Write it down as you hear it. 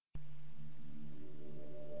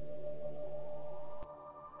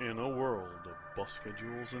In a world of bus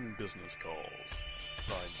schedules and business calls,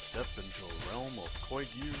 sidestep into a realm of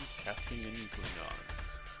Koigyu casting and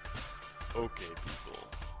Klingons. Okay, people,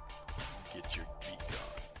 get your geek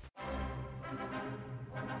on.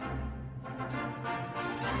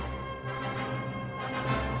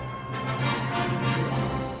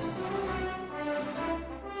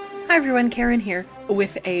 Hi everyone, Karen here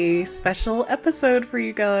with a special episode for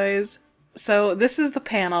you guys. So this is the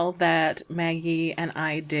panel that Maggie and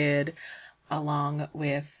I did along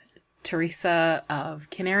with Teresa of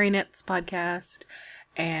CanaryKnits podcast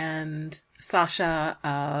and Sasha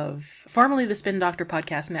of formerly the Spin Doctor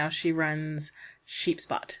podcast. Now she runs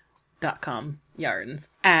SheepSpot.com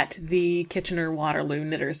yarns at the Kitchener-Waterloo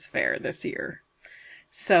Knitters Fair this year.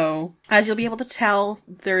 So, as you'll be able to tell,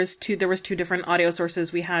 there was two different audio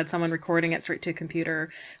sources. We had someone recording it straight to a computer.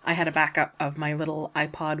 I had a backup of my little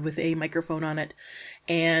iPod with a microphone on it.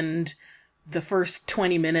 And the first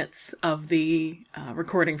 20 minutes of the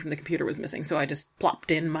recording from the computer was missing. So I just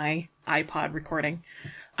plopped in my iPod recording.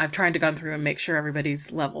 I've tried to go through and make sure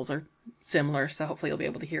everybody's levels are similar. So hopefully you'll be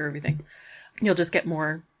able to hear everything. You'll just get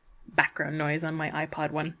more background noise on my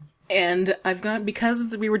iPod one. And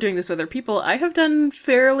because we were doing this with other people, I have done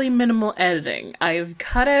fairly minimal editing. I've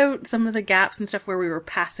cut out some of the gaps and stuff where we were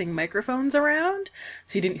passing microphones around,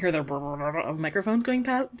 so you didn't hear the of microphones getting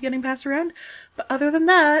passed around. But other than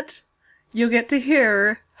that, you'll get to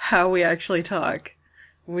hear how we actually talk,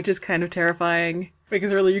 which is kind of terrifying,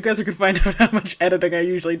 because really you guys are going to find out how much editing I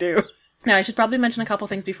usually do. Now, I should probably mention a couple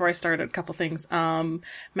things before I start.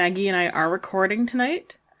 Maggie and I are recording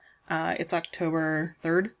tonight. It's October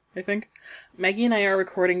 3rd. I think. Maggie and I are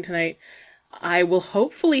recording tonight. I will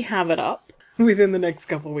hopefully have it up within the next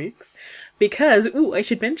couple weeks because, I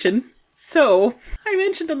should mention. So, I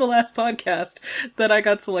mentioned on the last podcast that I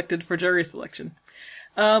got selected for jury selection.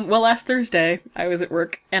 Last Thursday, I was at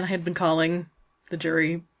work and I had been calling the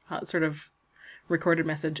jury sort of recorded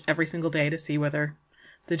message every single day to see whether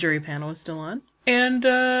the jury panel was still on. And,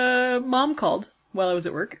 Mom called while I was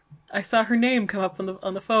at work. I saw her name come up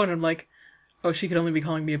on the phone and I'm like, oh, she could only be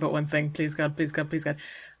calling me about one thing. Please God, please God, please God.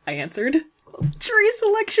 I answered. Jury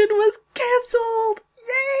selection was cancelled!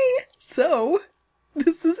 Yay! So,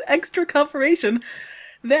 this is extra confirmation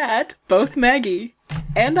that both Maggie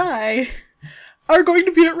and I are going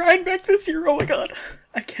to be at Rhinebeck this year. Oh my God.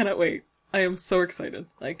 I cannot wait. I am so excited.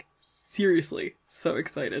 Like, seriously, so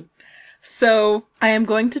excited. So, I am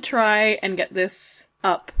going to try and get this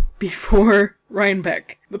up before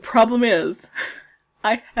Rhinebeck. The problem is,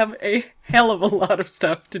 I have a hell of a lot of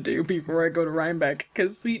stuff to do before I go to Rhinebeck,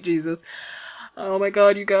 because sweet Jesus. Oh my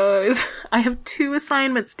God, you guys. I have 2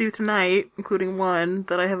 assignments due tonight, including one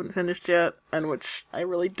that I haven't finished yet, and which I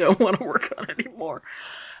really don't want to work on anymore.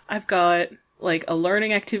 I've got, a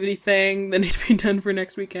learning activity thing that needs to be done for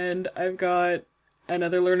next weekend. I've got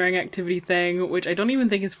another learning activity thing, which I don't even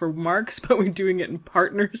think is for marks, but we're doing it in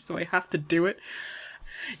partners, so I have to do it.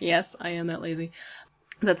 Yes, I am that lazy.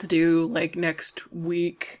 That's due, next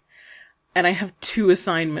week. And I have 2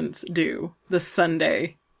 assignments due the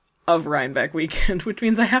Sunday of Rhinebeck weekend, which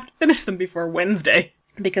means I have to finish them before Wednesday.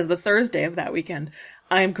 Because the Thursday of that weekend,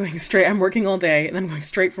 I'm working all day, and then going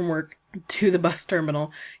straight from work to the bus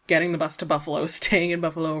terminal, getting the bus to Buffalo, staying in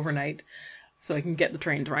Buffalo overnight, so I can get the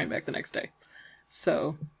train to Rhinebeck the next day.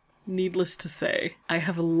 So, needless to say, I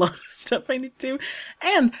have a lot of stuff I need to do,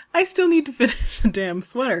 and I still need to finish the damn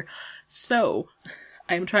sweater. So,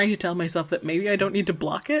 I'm trying to tell myself that maybe I don't need to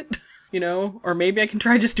block it, or maybe I can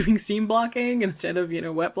try just doing steam blocking instead of,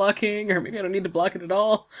 wet blocking, or maybe I don't need to block it at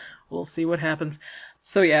all. We'll see what happens.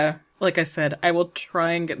 So yeah, like I said, I will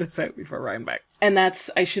try and get this out before Rhinebeck. And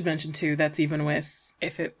I should mention too, that's even with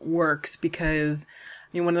if it works, because,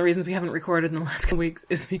 one of the reasons we haven't recorded in the last couple weeks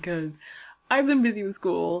is because I've been busy with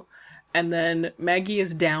school, and then Maggie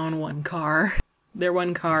is down one car. Their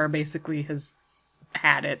one car basically has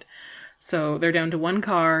had it. So they're down to one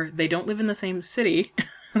car. They don't live in the same city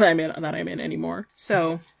that I'm in anymore.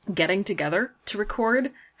 So getting together to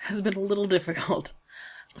record has been a little difficult.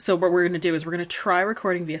 So what we're going to do is we're going to try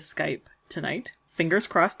recording via Skype tonight. Fingers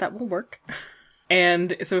crossed that will work.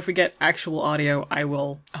 And so if we get actual audio, I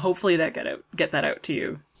will hopefully get that out to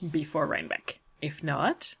you before Rhinebeck. If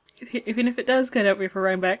not, even if it does get out before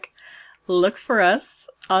Rhinebeck, look for us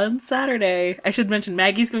on Saturday. I should mention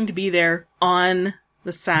Maggie's going to be there on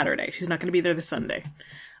the Saturday. She's not going to be there the Sunday.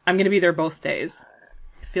 I'm going to be there both days.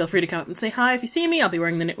 Feel free to come up and say hi if you see me. I'll be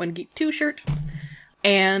wearing the Knit One Geek 2 shirt.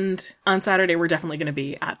 And on Saturday, we're definitely going to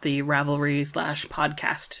be at the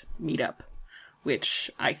Ravelry/podcast meetup, which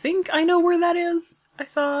I think I know where that is. I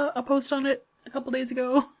saw a post on it a couple days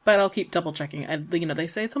ago, but I'll keep double checking. They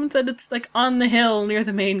say someone said it's like on the hill near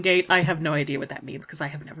the main gate. I have no idea what that means because I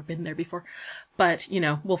have never been there before, but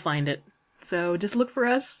we'll find it. So just look for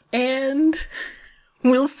us and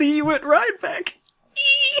we'll see you at Rhinebeck.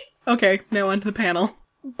 Okay, now on to the panel.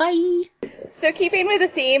 Bye! So keeping with the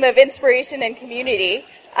theme of inspiration and community,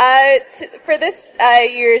 for this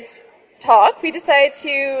year's talk, we decided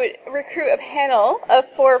to recruit a panel of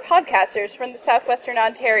 4 podcasters from the southwestern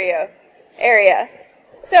Ontario area.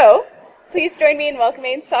 So, please join me in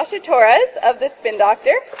welcoming Sasha Torres of the Spin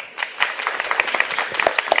Doctor,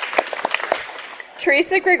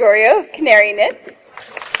 Teresa Gregorio of CanaryKnits,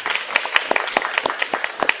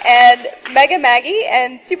 and Mega Maggie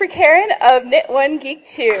and Super Karen of Knit One Geek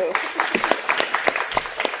 2.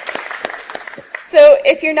 So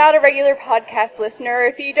if you're not a regular podcast listener, or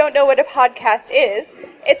if you don't know what a podcast is,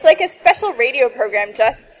 it's like a special radio program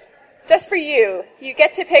just for you. You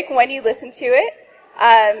get to pick when you listen to it.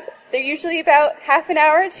 They're usually about half an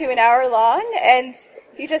hour to an hour long, and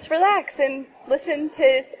you just relax and listen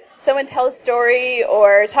to someone tell a story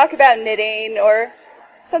or talk about knitting or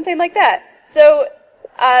something like that. So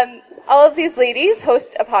all of these ladies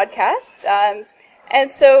host a podcast,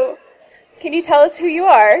 and so can you tell us who you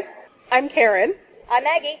are? I'm Karen. I'm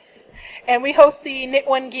Maggie. And we host the Knit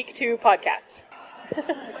One Geek 2 podcast.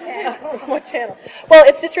 What channel? Well,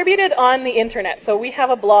 it's distributed on the internet. So we have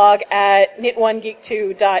a blog at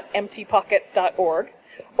knitonegeek2.emptypockets.org,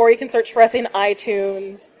 or you can search for us in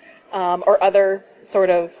iTunes or other sort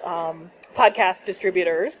of podcast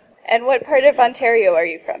distributors. And what part of Ontario are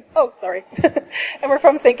you from? Oh, sorry. And we're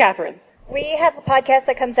from St. Catharines. We have a podcast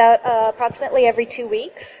that comes out approximately every 2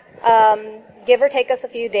 weeks. Give or take us a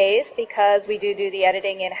few days because we do the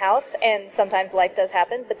editing in-house, and sometimes life does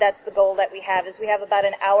happen, but that's the goal that we have, is we have about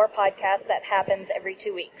an hour podcast that happens every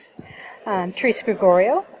 2 weeks. Teresa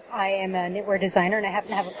Gregorio. I am a knitwear designer, and I happen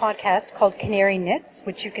to have a podcast called CanaryKnits,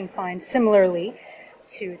 which you can find similarly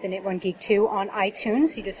to the Knit One Geek 2 on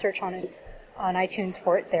iTunes. You just search on iTunes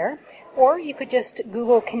for it there. Or you could just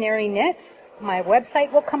Google CanaryKnits. My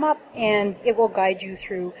website will come up, and it will guide you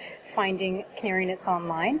through finding CanaryKnits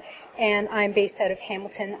online. And I'm based out of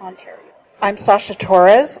Hamilton, Ontario. I'm Sasha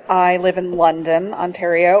Torres. I live in London,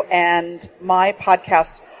 Ontario, and my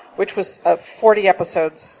podcast, which was 40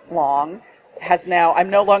 episodes long, I'm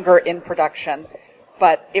no longer in production,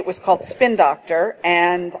 but it was called Spin Doctor,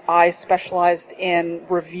 and I specialized in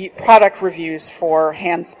product reviews for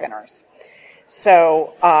hand spinners.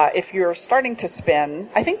 So if you're starting to spin,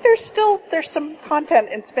 I think there's some content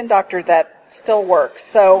in Spin Doctor that still works.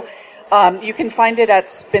 So you can find it at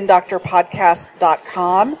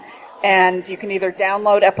spindoctorpodcast.com, and you can either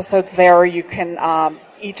download episodes there, or you can,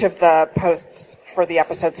 each of the posts for the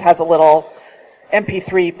episodes has a little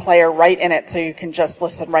MP3 player right in it, so you can just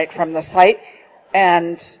listen right from the site,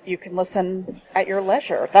 and you can listen at your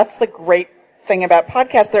leisure. That's the great thing about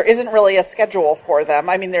podcasts. There isn't really a schedule for them.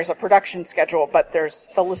 I mean, there's a production schedule, but the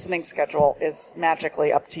listening schedule is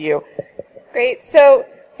magically up to you. Great. So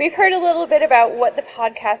we've heard a little bit about what the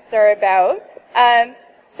podcasts are about.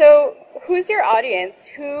 So who's your audience?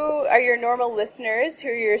 Who are your normal listeners? Who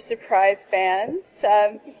are your surprise fans?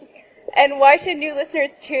 And why should new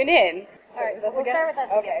listeners tune in? All right, we'll start with us.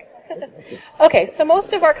 Okay. Okay, so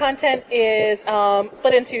most of our content is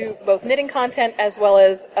split into both knitting content as well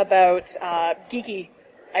as about geeky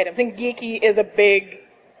items. And geeky is a big,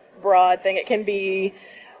 broad thing. It can be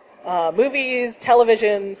movies,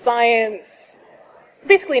 television, science,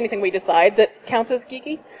 basically anything we decide that counts as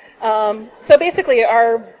geeky. So basically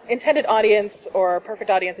our intended audience, or perfect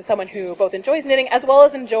audience, is someone who both enjoys knitting as well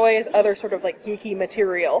as enjoys other sort of like geeky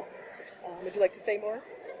material. Would you like to say more?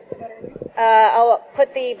 I'll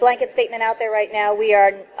put the blanket statement out there right now. We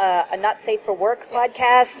are a not safe for work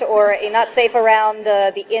podcast, or a not safe around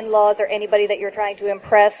the in-laws or anybody that you're trying to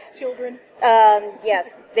impress. Children.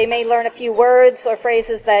 Yes, they may learn a few words or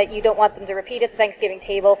phrases that you don't want them to repeat at the Thanksgiving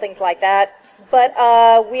table, things like that. But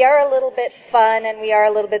we are a little bit fun, and we are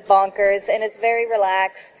a little bit bonkers, and it's very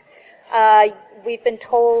relaxed. We've been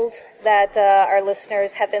told that our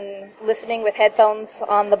listeners have been listening with headphones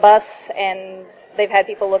on the bus, and they've had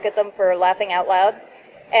people look at them for laughing out loud.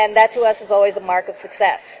 And that to us is always a mark of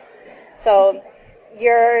success. So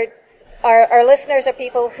our listeners are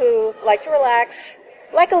people who like to relax,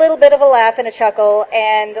 like a little bit of a laugh and a chuckle,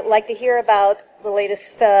 and like to hear about the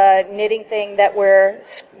latest knitting thing that we're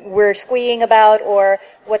squeeing about, or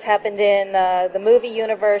what's happened in the movie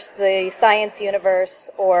universe, the science universe,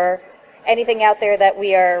 or anything out there that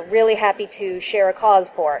we are really happy to share a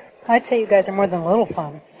cause for. I'd say you guys are more than a little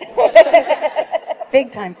fun.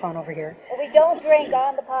 Big time fun over here. We don't drink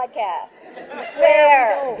on the podcast. We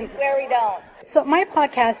swear. We swear we don't. So my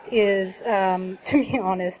podcast is, to be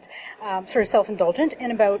honest, sort of self-indulgent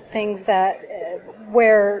and about things that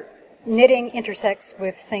where knitting intersects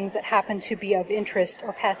with things that happen to be of interest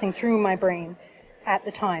or passing through my brain at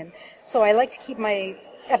the time. So I like to keep my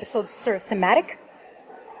episodes sort of thematic.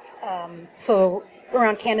 So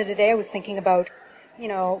around Canada Day, I was thinking about,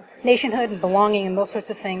 nationhood and belonging and those sorts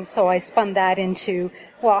of things. So I spun that into,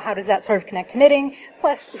 well, how does that sort of connect to knitting?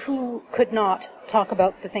 Plus, who could not talk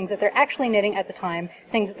about the things that they're actually knitting at the time,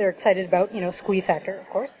 things that they're excited about, squee factor, of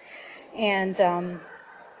course. And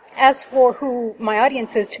as for who my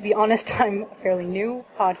audience is, to be honest, I'm a fairly new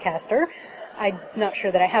podcaster. I'm not sure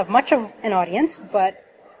that I have much of an audience, but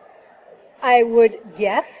I would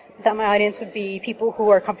guess that my audience would be people who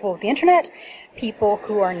are comfortable with the internet, people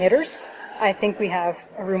who are knitters. I think we have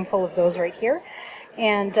a room full of those right here.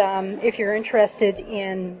 And if you're interested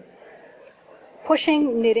in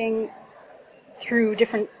pushing knitting through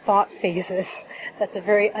different thought phases, that's a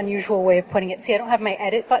very unusual way of putting it. See, I don't have my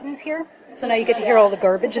edit buttons here, so now you get to hear all the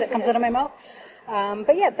garbage that comes out of my mouth.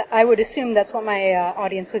 But yeah, I would assume that's what my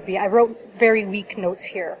audience would be. I wrote very weak notes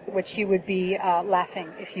here, which you would be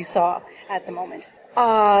laughing if you saw at the moment.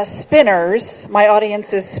 Spinners. My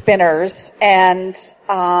audience is spinners, and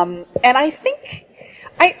I think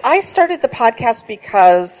I started the podcast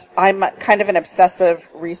because I'm kind of an obsessive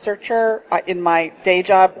researcher. In my day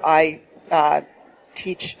job, I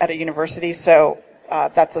teach at a university, so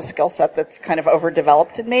that's a skill set that's kind of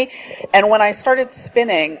overdeveloped in me. And when I started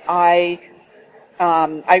spinning, I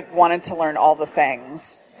wanted to learn all the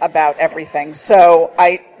things about everything. So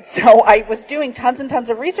I was doing tons and tons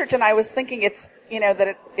of research, and I was thinking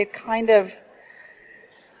that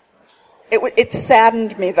it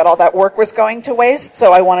saddened me that all that work was going to waste.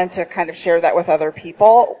 So I wanted to kind of share that with other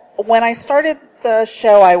people. When I started the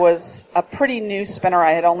show, I was a pretty new spinner.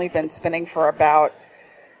 I had only been spinning for about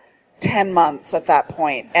 10 months at that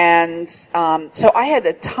point. And so I had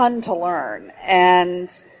a ton to learn.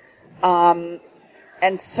 And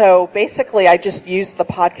so basically I just used the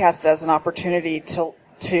podcast as an opportunity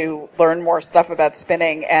to learn more stuff about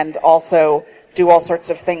spinning and also do all sorts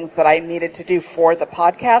of things that I needed to do for the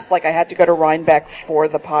podcast. Like I had to go to Rhinebeck for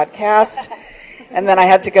the podcast. And then I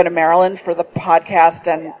had to go to Maryland for the podcast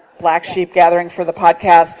and Black Sheep Gathering for the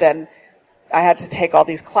podcast. And I had to take all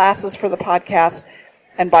these classes for the podcast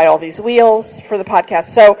and buy all these wheels for the podcast.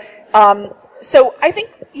 So I think,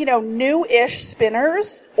 new-ish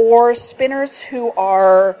spinners or spinners who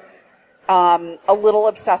are a little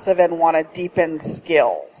obsessive and want to deepen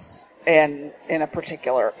skills in a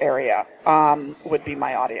particular area would be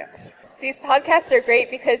my audience. These podcasts are great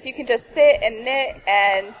because you can just sit and knit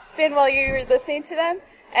and spin while you're listening to them.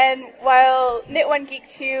 And while Knit 1 Geek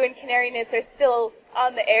 2 and CanaryKnits are still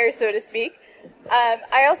on the air, so to speak,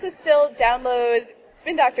 I also still download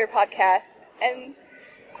Spin Doctor podcasts, and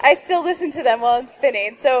I still listen to them while I'm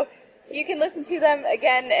spinning. So you can listen to them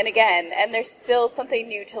again and again, and there's still something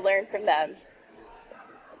new to learn from them.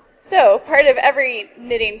 So part of every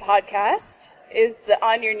knitting podcast is the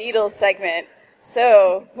On Your Needles segment.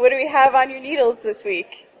 So what do we have on your needles this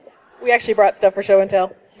week? We actually brought stuff for show and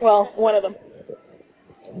tell. Well, one of them.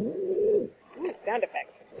 Ooh, sound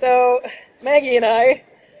effects. So Maggie and I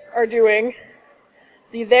are doing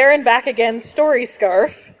the There and Back Again story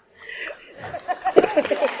scarf.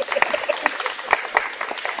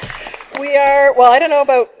 I don't know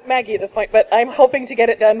about Maggie at this point, but I'm hoping to get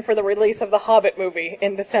it done for the release of the Hobbit movie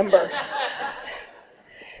in December.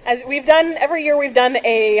 Every year we've done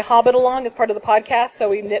a Hobbit along as part of the podcast, so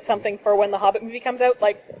we knit something for when the Hobbit movie comes out,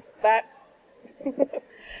 like that.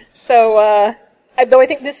 So, though I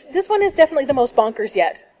think this one is definitely the most bonkers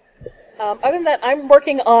yet. Other than that, I'm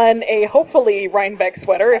working on a hopefully Rhinebeck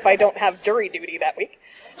sweater if I don't have jury duty that week.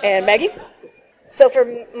 And Maggie? So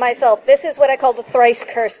for myself, this is what I call the thrice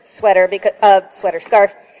cursed scarf,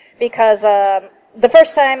 because the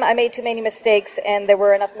first time I made too many mistakes, and there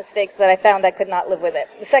were enough mistakes that I found I could not live with it.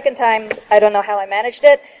 The second time, I don't know how I managed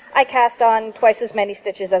it. I cast on twice as many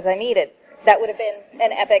stitches as I needed. That would have been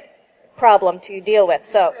an epic problem to deal with.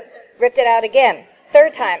 So, ripped it out again.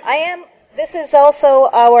 Third time, this is also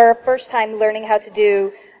our first time learning how to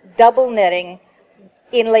do double knitting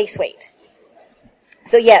in lace weight.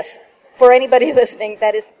 So yes, for anybody listening,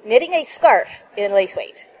 that is knitting a scarf in lace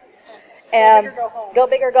weight. Go big or go home. Go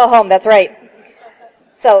big or go home, that's right.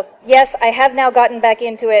 So, yes, I have now gotten back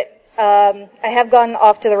into it. I have gone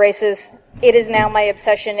off to the races. It is now my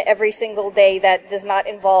obsession every single day that does not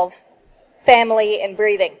involve family and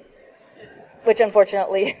breathing, which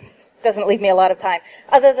unfortunately doesn't leave me a lot of time.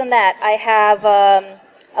 Other than that, I have a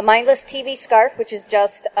mindless TV scarf, which is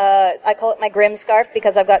just, I call it my Grimm scarf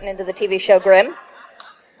because I've gotten into the TV show Grimm.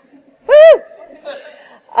 Woo!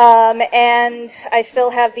 And I still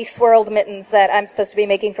have the swirled mittens that I'm supposed to be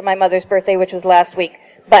making for my mother's birthday, which was last week.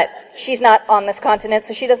 But she's not on this continent,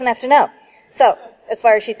 so she doesn't have to know. So, as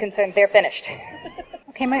far as she's concerned, they're finished.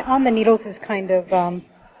 Okay, my On the Needles is kind of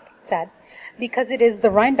sad, because it is the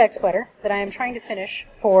Rhinebeck sweater that I am trying to finish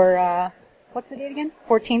for, what's the date again?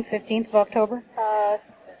 14th, 15th of October?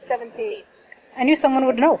 17. I knew someone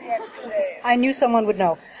would know. I knew someone would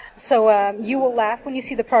know. So you will laugh when you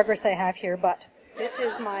see the progress I have here, but this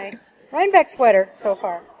is my Rhinebeck sweater so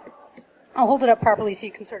far. I'll hold it up properly so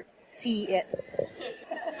you can sort of see it.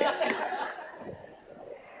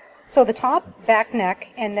 So the top, back, neck,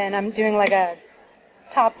 and then I'm doing like a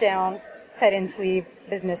top-down, set-in sleeve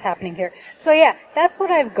business happening here. So yeah, that's what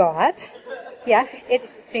I've got. Yeah,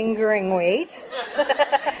 it's fingering weight.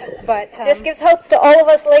 But This gives hopes to all of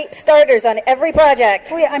us late starters on every project.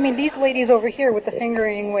 oh yeah, I mean, these ladies over here with the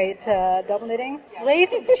fingering weight double knitting.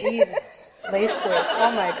 Lace, Jesus. Lace weight.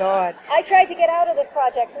 Oh my God. I tried to get out of this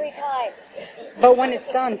project 3 times. But when it's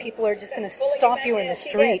done, people are just going to stop you in the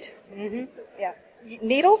street. Mm-hmm. Yeah.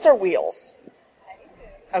 Needles or wheels?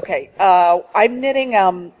 Okay. I'm knitting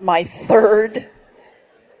my third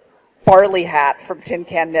barley hat from Tin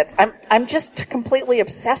Can Knits. I'm just completely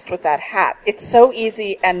obsessed with that hat. It's so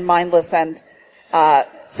easy and mindless, and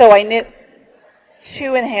so I knit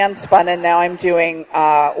 2 in hand spun, and now I'm doing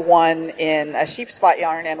 1 in a SheepSpot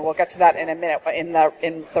yarn, and we'll get to that in a minute. In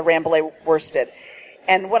the Rambouillet worsted,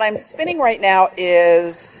 and what I'm spinning right now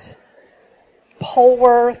is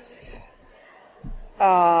Polworth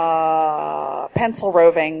pencil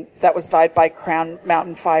roving that was dyed by Crown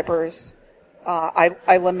Mountain Fibers.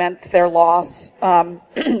 I lament their loss.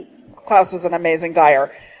 Klaus was an amazing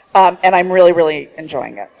dyer, and I'm really, really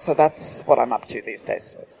enjoying it. So that's what I'm up to these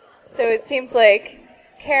days. So it seems like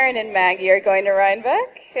Karen and Maggie are going to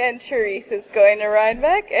Rhinebeck, and Teresa's going to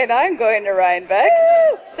Rhinebeck, and I'm going to Rhinebeck.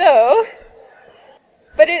 So,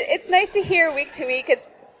 but it's nice to hear week to week as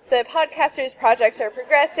the podcasters' projects are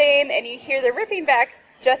progressing, and you hear they're ripping back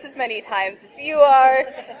just as many times as you are,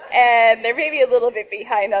 and they're maybe a little bit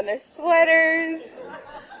behind on their sweaters.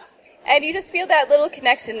 And you just feel that little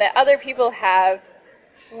connection that other people have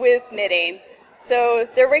with knitting. So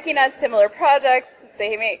they're working on similar projects.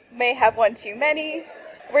 They may have one too many.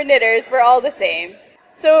 We're knitters. We're all the same.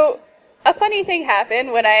 So a funny thing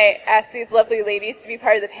happened when I asked these lovely ladies to be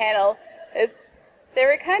part of the panel. Is they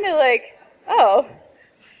were kind of like, oh,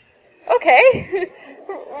 okay.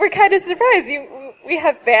 We're kind of surprised. We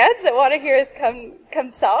have fans that want to hear us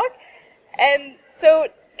come talk. And so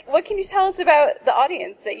what can you tell us about the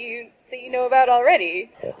audience that you know about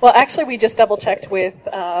already? Well, actually, we just double-checked with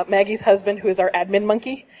Maggie's husband, who is our admin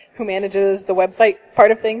monkey, who manages the website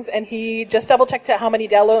part of things, and he just double-checked how many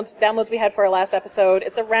downloads we had for our last episode.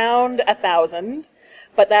 It's around 1,000,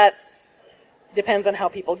 but that's depends on how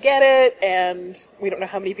people get it, and we don't know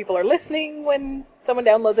how many people are listening when someone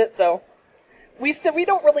downloads it, so we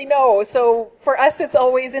don't really know. So for us, it's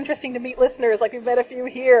always interesting to meet listeners, like we've met a few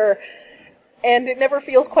here, and it never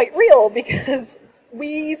feels quite real because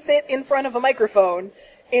we sit in front of a microphone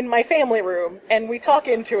in my family room, and we talk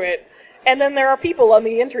into it, and then there are people on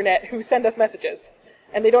the internet who send us messages,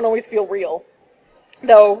 and they don't always feel real.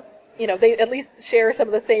 Though, you know, they at least share some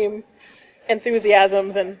of the same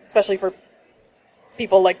enthusiasms, and especially for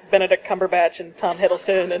people like Benedict Cumberbatch and Tom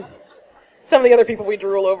Hiddleston and some of the other people we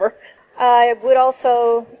drool over. I would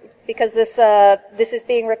also, because this is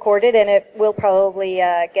being recorded and it will probably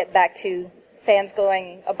get back to fans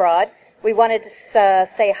going abroad, we wanted to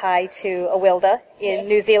say hi to Awilda in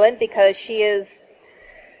New Zealand because she is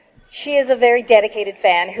a very dedicated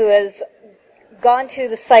fan who has gone to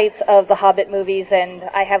the sites of the Hobbit movies, and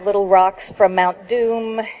I have little rocks from Mount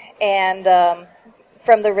Doom and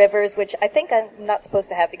from the rivers, which I think I'm not supposed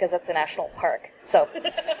to have because that's a national park. So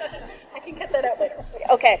I can cut that out later.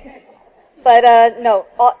 Okay. But no,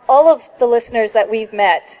 all of the listeners that we've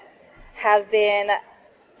met have been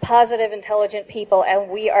positive, intelligent people, and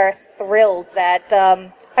we are thrilled that,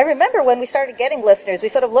 I remember when we started getting listeners, we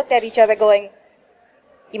sort of looked at each other going,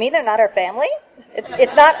 you mean they're not our family?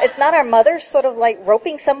 It's not our mothers sort of like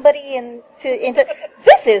roping somebody into,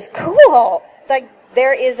 this is cool! Like,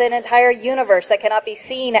 there is an entire universe that cannot be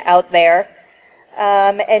seen out there,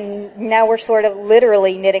 and now we're sort of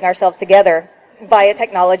literally knitting ourselves together via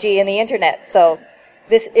technology and the internet. So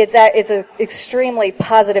it's an extremely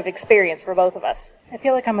positive experience for both of us. I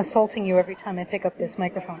feel like I'm assaulting you every time I pick up this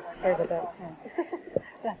microphone. Sorry about that.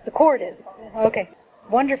 Yeah. The cord is. Okay.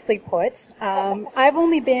 Wonderfully put. I've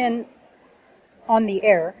only been on the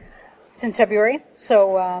air since February,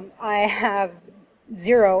 so I have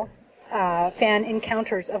zero fan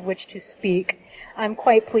encounters of which to speak. I'm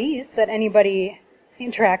quite pleased that anybody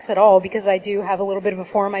interacts at all, because I do have a little bit of a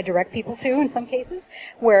forum I direct people to in some cases,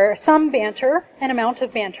 where some banter, an amount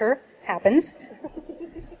of banter, happens.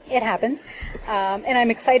 It happens. And I'm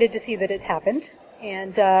excited to see that it's happened.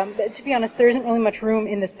 And to be honest, there isn't really much room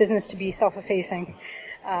in this business to be self-effacing.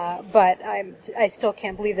 But I still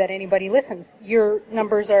can't believe that anybody listens. Your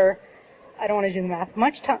numbers are, I don't want to do the math,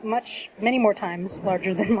 many more times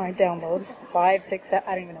larger than my downloads. 5, 6, 7,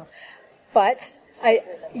 I don't even know. But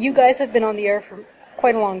you guys have been on the air for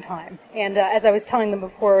quite a long time. And as I was telling them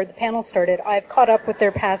before the panel started, I've caught up with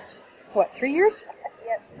their past, 3 years?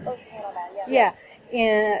 Yeah,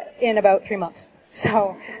 in about 3 months.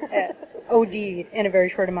 So, OD'd in a very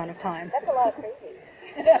short amount of time. That's a lot of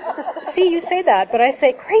crazy. See, you say that, but I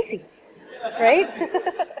say crazy, right?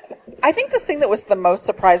 I think the thing that was the most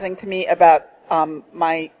surprising to me about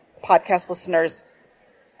my podcast listeners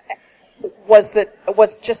was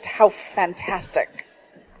just how fantastic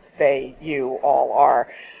you all are.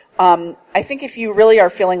 I think if you really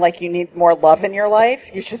are feeling like you need more love in your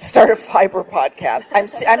life, you should start a fiber podcast.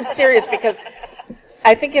 I'm serious, because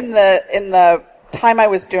I think in the time I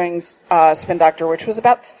was doing Spin Doctor, which was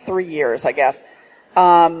about 3 years, I guess,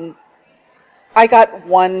 I got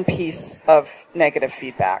one piece of negative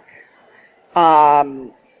feedback.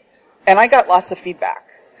 And I got lots of feedback.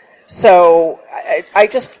 So I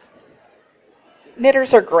just,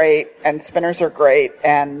 knitters are great and spinners are great,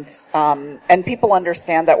 and people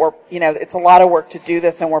understand that it's a lot of work to do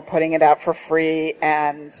this, and we're putting it out for free,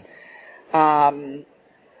 and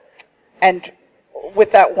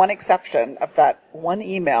with that one exception of that one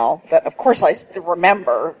email that, of course, I still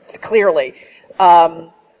remember clearly,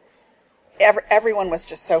 everyone was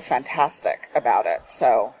just so fantastic about it.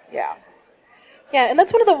 So, yeah. Yeah, and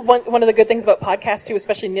that's one of the good things about podcasts too,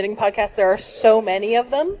 especially knitting podcasts. There are so many of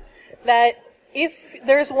them that if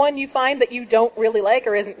there's one you find that you don't really like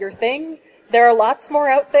or isn't your thing, there are lots more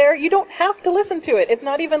out there. You don't have to listen to it. It's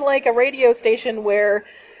not even like a radio station where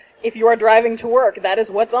if you are driving to work, that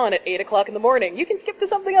is what's on at 8 o'clock in the morning. You can skip to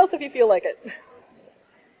something else if you feel like it.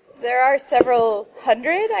 There are several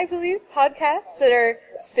hundred, I believe, podcasts that are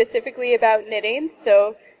specifically about knitting,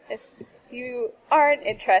 so if you aren't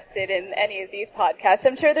interested in any of these podcasts,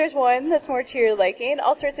 I'm sure there's one that's more to your liking.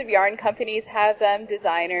 All sorts of yarn companies have them,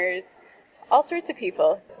 designers, all sorts of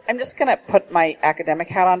people. I'm just going to put my academic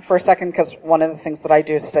hat on for a second, because one of the things that I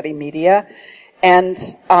do is study media. And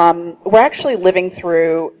we're actually living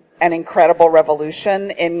through an incredible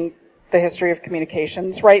revolution in the history of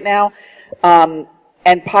communications right now.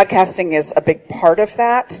 And podcasting is a big part of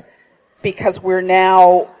that, because we're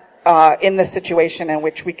now in the situation in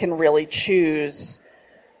which we can really choose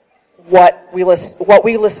what we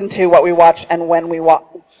listen to, what we watch, and when we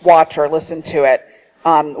watch or listen to it.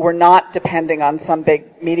 We're not depending on some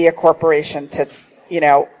big media corporation to,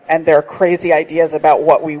 and their crazy ideas about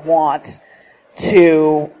what we want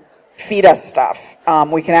to feed us stuff.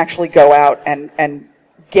 We can actually go out and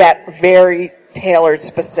get very tailored,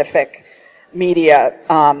 specific media.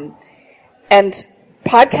 And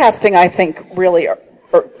podcasting, I think, really,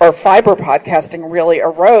 or fiber podcasting really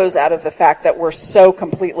arose out of the fact that we're so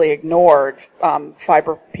completely ignored.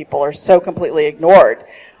 Fiber people are so completely ignored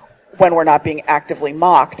when we're not being actively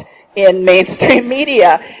mocked in mainstream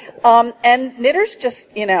media. And knitters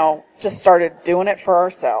just started doing it for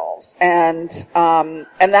ourselves. And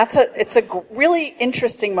it's a really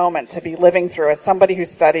interesting moment to be living through as somebody who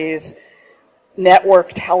studies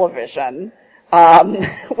network television,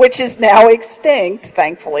 which is now extinct,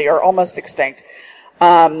 thankfully, or almost extinct.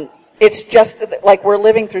 It's just like we're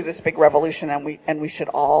living through this big revolution, and we should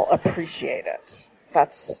all appreciate it.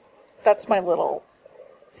 That's my little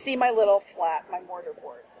flat, my mortar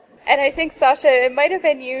board. And I think, Sasha, it might have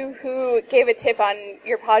been you who gave a tip on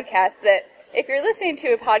your podcast that if you're listening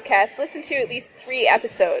to a podcast, listen to at least 3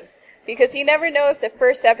 episodes, because you never know if the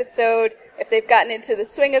first episode, if they've gotten into the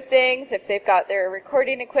swing of things, if they've got their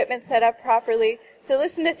recording equipment set up properly. So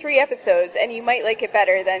listen to 3 episodes, and you might like it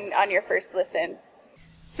better than on your first listen.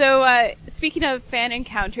 So speaking of fan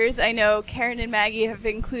encounters, I know Karen and Maggie have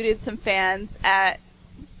included some fans at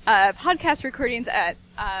podcast recordings at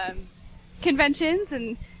conventions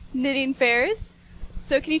and knitting fairs.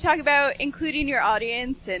 So can you talk about including your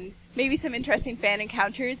audience and maybe some interesting fan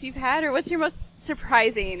encounters you've had, or what's your most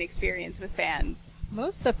surprising experience with fans?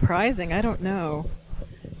 Most surprising? I don't know.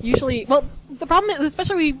 Usually, well, the problem is,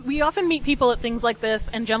 especially we often meet people at things like this,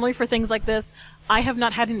 and generally for things like this, I have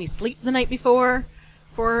not had any sleep the night before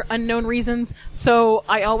for unknown reasons, so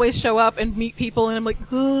I always show up and meet people and I'm like,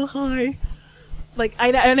 oh, hi. Like,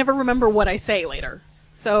 I never remember what I say later.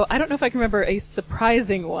 So I don't know if I can remember a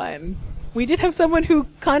surprising one. We did have someone who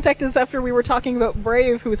contacted us after we were talking about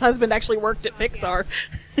Brave, whose husband actually worked at Pixar,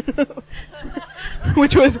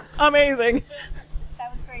 which was amazing.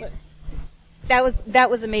 That was great.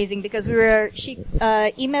 That was amazing because she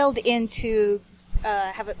emailed in to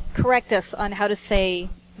correct us on how to say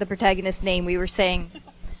the protagonist's name. We were saying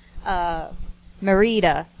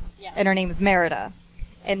Merida, and her name is Merida.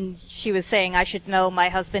 And she was saying, I should know my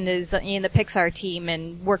husband is in the Pixar team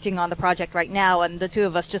and working on the project right now. And the two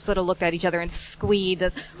of us just sort of looked at each other and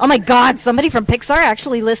squeed. Oh my God, somebody from Pixar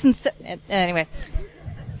actually listens to... Anyway,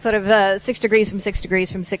 sort of 6 degrees from 6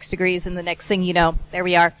 degrees from 6 degrees. And the next thing you know, there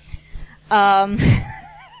we are.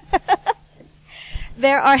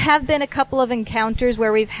 There have been a couple of encounters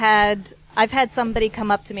where I've had somebody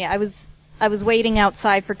come up to me. I was waiting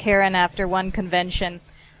outside for Karen after one convention.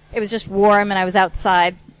 It was just warm, and I was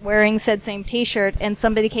outside wearing said same T-shirt, and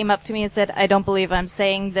somebody came up to me and said, I don't believe I'm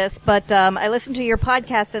saying this, but I listened to your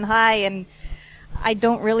podcast, and hi, and I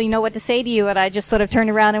don't really know what to say to you, and I just sort of turned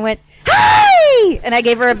around and went, hi! And I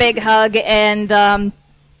gave her a big hug, and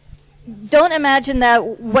don't imagine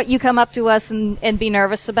that what you come up to us and be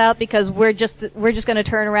nervous about, because we're just going to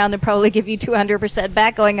turn around and probably give you 200%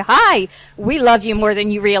 back going, hi, we love you more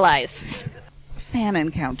than you realize. Fan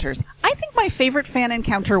encounters. I think my favorite fan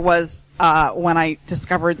encounter was when I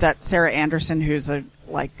discovered that Sarah Anderson, who's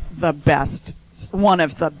one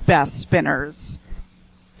of the best spinners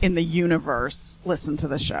in the universe, listened to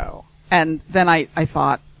the show. And then I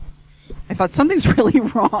thought something's really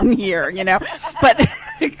wrong here, you know. But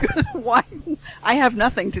because why? I have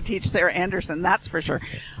nothing to teach Sarah Anderson, that's for sure.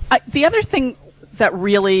 The other thing that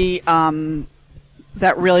really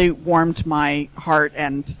warmed my heart,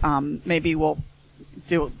 and maybe will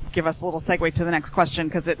give us a little segue to the next question,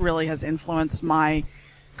 because it really has influenced my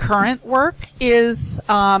current work, is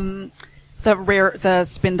the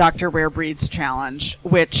Spin Doctor Rare Breeds Challenge,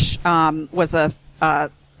 which was a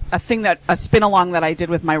spin along that I did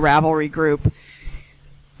with my Ravelry group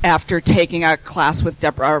after taking a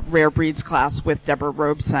rare breeds class with Deborah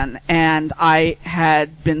Robeson, and I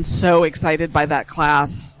had been so excited by that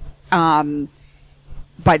class,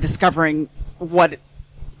 by discovering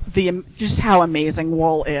just how amazing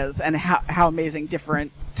wool is, and how amazing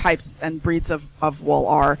different types and breeds of wool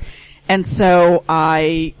are. And so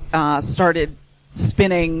I started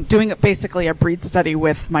doing basically a breed study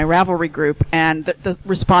with my Ravelry group, and the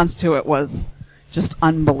response to it was just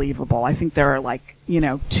unbelievable. I think there are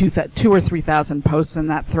 2,000 or 3,000 posts in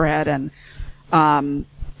that thread, and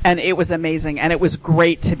it was amazing, and it was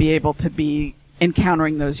great to be able to be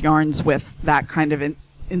encountering those yarns with that kind of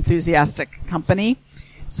enthusiastic company.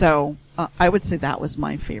 So I would say that was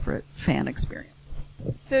my favorite fan experience.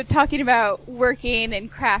 So talking about working and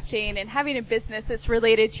crafting and having a business that's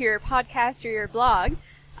related to your podcast or your blog,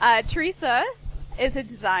 Teresa is a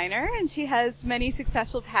designer, and she has many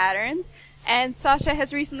successful patterns. And Sasha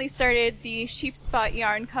has recently started the SheepSpot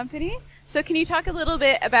yarn company. So can you talk a little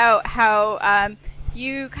bit about how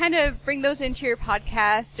you kind of bring those into your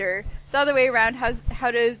podcast, or the other way around,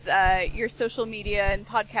 how does your social media and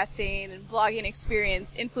podcasting and blogging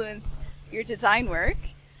experience influence your design work?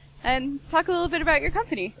 And talk a little bit about your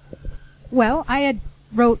company. Well, I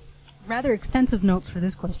wrote rather extensive notes for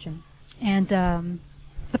this question. And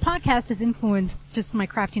the podcast has influenced just my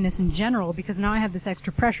craftiness in general, because now I have this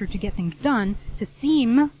extra pressure to get things done, to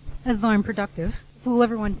seem as though I'm productive, fool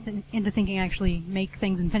everyone into thinking I actually make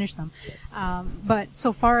things and finish them. But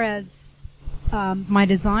so far as my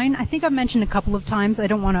design, I think I've mentioned a couple of times, I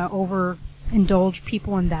don't want to overindulge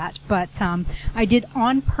people in that, but I did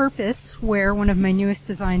on purpose wear one of my newest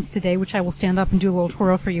designs today, which I will stand up and do a little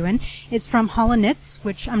twirl for you in. It's from CanaryKnits,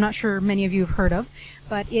 which I'm not sure many of you have heard of,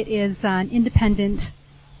 but it is an independent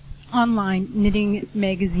online knitting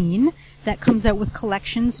magazine that comes out with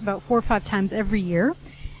collections about 4 or 5 times every year,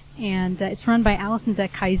 and it's run by Alison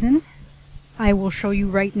Deckheisen. I will show you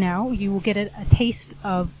right now. You will get a taste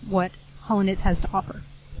of what CanaryKnits has to offer.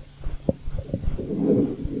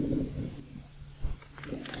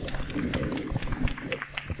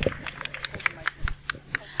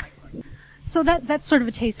 So that's sort of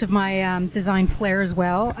a taste of my design flair as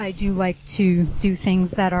well. I do like to do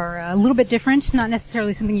things that are a little bit different, not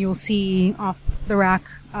necessarily something you'll see off the rack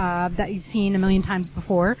that you've seen a million times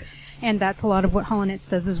before, and that's a lot of what CanaryKnits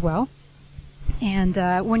does as well. And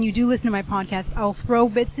when you do listen to my podcast, I'll throw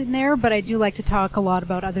bits in there, but I do like to talk a lot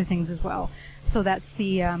about other things as well. So that's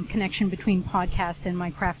the connection between podcast and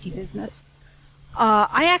my crafty business.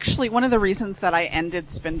 One of the reasons that I ended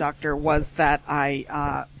Spin Doctor was that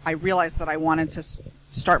I realized that I wanted to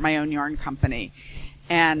start my own yarn company,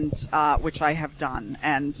 and which I have done.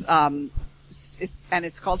 And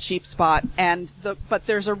it's called SheepSpot. But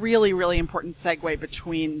there's a really, really important segue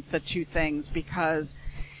between the two things, because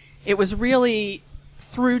it was really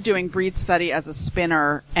through doing breed study as a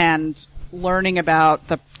spinner and learning about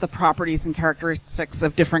the properties and characteristics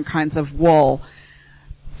of different kinds of wool,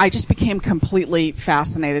 I just became completely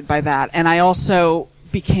fascinated by that. And I also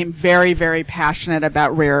became very, very passionate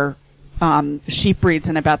about rare sheep breeds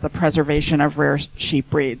and about the preservation of rare sheep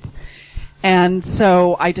breeds. And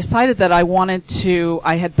so I decided that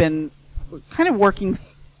I had been kind of working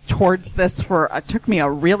towards this it took me a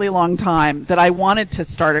really long time, that I wanted to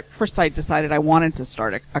start first I decided I wanted to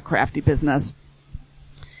start a crafty business.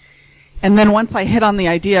 And then once I hit on the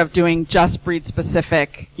idea of doing just breed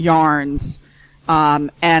specific yarns,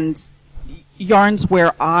 and yarns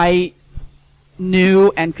where I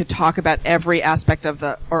knew and could talk about every aspect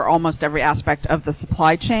or almost every aspect of the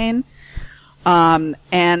supply chain,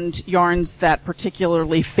 and yarns that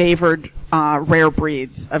particularly favored rare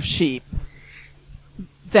breeds of sheep,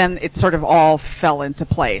 then it sort of all fell into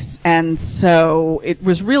place. And so it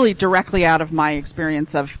was really directly out of my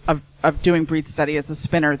experience of doing breed study as a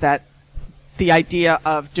spinner that the idea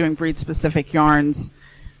of doing breed-specific yarns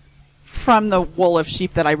from the wool of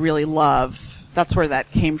sheep that I really love, that's where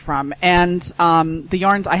that came from. And the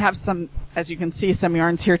yarns, I have some, as you can see, some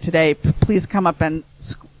yarns here today. Please come up and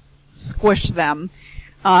squish them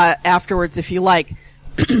afterwards if you like.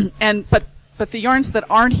 But the yarns that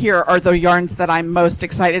aren't here are the yarns that I'm most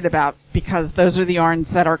excited about, because those are the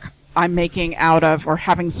yarns that I'm making out of, or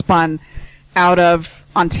having spun out of,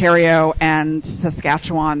 Ontario and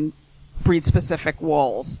Saskatchewan breed-specific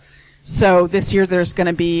wools. So this year there's going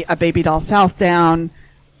to be a Baby Doll Southdown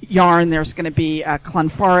yarn. There's going to be a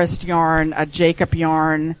Clonforest yarn, a Jacob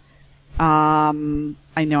yarn.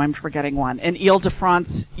 I know I'm forgetting one. An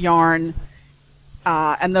Ile-de-France yarn.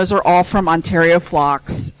 And those are all from Ontario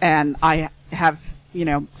flocks. And I have,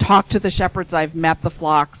 talked to the shepherds. I've met the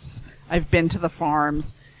flocks. I've been to the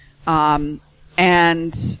farms.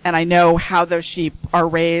 And I know how those sheep are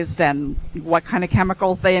raised and what kind of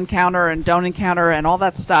chemicals they encounter and don't encounter and all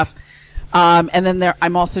that stuff. And then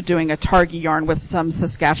I'm also doing a Targhee yarn with some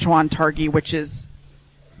Saskatchewan Targhee, which is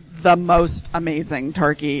the most amazing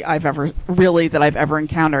Targhee I've ever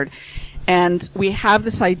encountered. And we have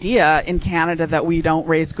this idea in Canada that we don't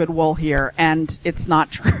raise good wool here, and it's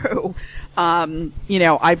not true. I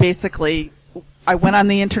went on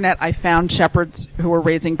the internet, I found shepherds who were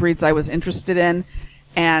raising breeds I was interested in,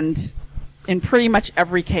 and in pretty much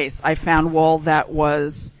every case I found wool that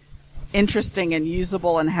was interesting and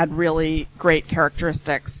usable and had really great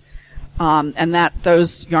characteristics. And that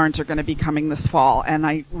those yarns are going to be coming this fall, and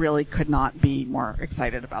I really could not be more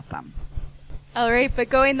excited about them. All right, but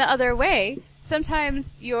going the other way,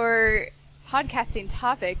 sometimes your podcasting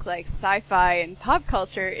topic, like sci-fi and pop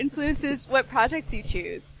culture, influences what projects you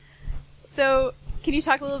choose. So, can you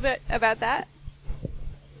talk a little bit about that?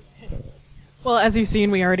 Well, as you've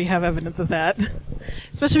seen, we already have evidence of that.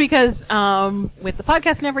 Especially because with the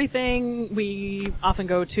podcast and everything, we often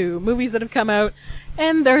go to movies that have come out,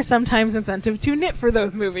 and there's sometimes incentive to knit for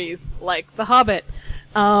those movies, like The Hobbit.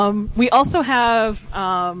 We also have,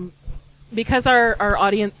 because our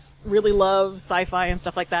audience really loves sci-fi and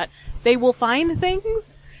stuff like that, they will find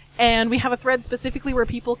things. And we have a thread specifically where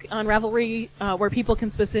people on Ravelry, where people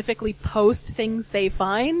can specifically post things they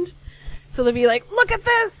find. So they'll be like, look at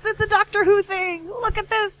this! It's a Doctor Who thing! Look at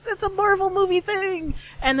this! It's a Marvel movie thing!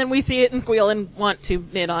 And then we see it and squeal and want to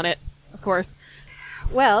knit on it, of course.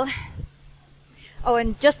 Well,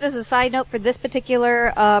 and just as a side note for this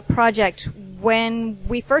particular project, when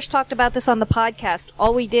we first talked about this on the podcast,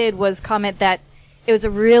 all we did was comment that it was a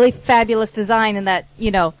really fabulous design and that,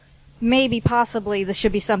 maybe possibly this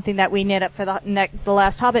should be something that we knit up for the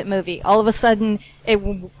last Hobbit movie. All of a sudden, it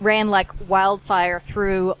ran like wildfire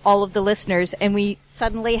through all of the listeners, and we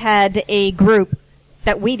suddenly had a group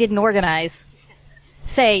that we didn't organize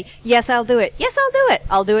say, yes, I'll do it. Yes, I'll do it.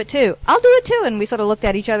 I'll do it too. I'll do it too. And we sort of looked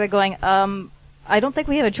at each other going, I don't think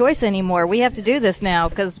we have a choice anymore. We have to do this now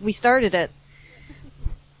because we started it.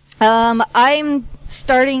 I'm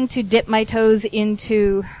starting to dip my toes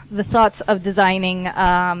into the thoughts of designing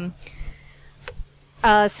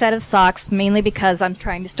a set of socks, mainly because I'm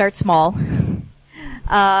trying to start small.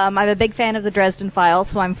 I'm a big fan of the Dresden Files,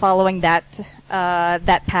 so I'm following that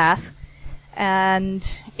path.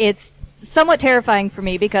 And it's somewhat terrifying for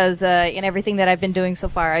me because in everything that I've been doing so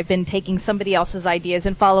far, I've been taking somebody else's ideas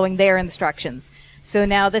and following their instructions. So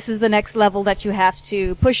now this is the next level that you have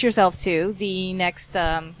to push yourself to. The next,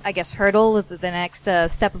 hurdle, the next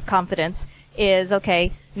step of confidence is,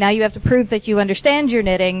 okay, now you have to prove that you understand your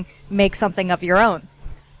knitting, make something of your own.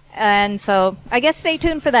 And so I guess stay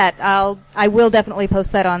tuned for that. I will definitely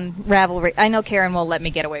post that on Ravelry. I know Karen won't let me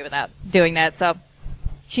get away without doing that, so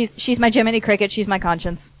she's my Jiminy Cricket, she's my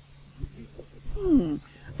conscience.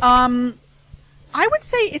 I would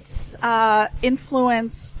say it's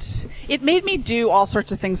influenced. It made me do all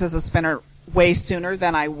sorts of things as a spinner way sooner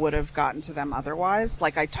than I would have gotten to them otherwise.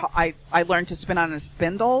 Like I learned to spin on a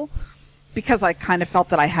spindle because I kind of felt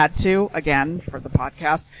that I had to, again, for the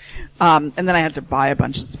podcast. And then I had to buy a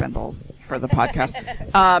bunch of spindles for the podcast.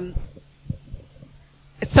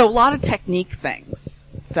 So a lot of technique things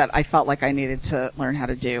that I felt like I needed to learn how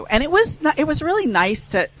to do. And it was really nice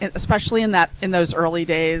to, especially in those early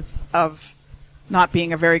days of not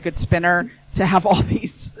being a very good spinner, to have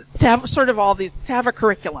to have a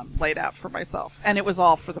curriculum laid out for myself. And it was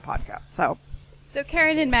all for the podcast. So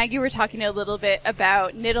Karen and Maggie were talking a little bit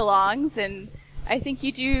about knit-alongs, and I think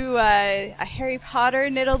you do a Harry Potter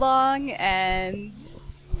knit-along, and...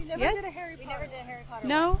 We never did a Harry Potter.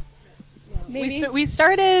 No? Maybe? We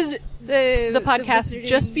started the podcast Wizarding...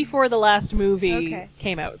 just before the last movie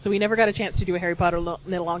came out, so we never got a chance to do a Harry Potter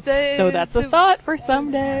knit-along, though that's a thought for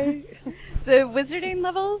someday. The Wizarding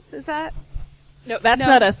levels, is that... No, that's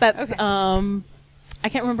not us. That's, I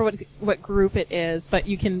can't remember what group it is, but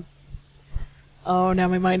you can... Oh, now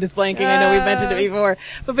my mind is blanking. I know we've mentioned it before.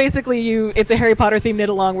 But basically it's a Harry Potter themed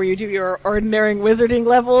knit-along where you do your ordinary wizarding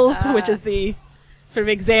levels, which is the sort of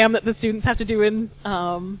exam that the students have to do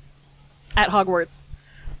at Hogwarts.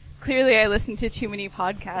 Clearly I listen to too many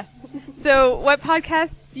podcasts. So what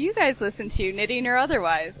podcasts do you guys listen to, knitting or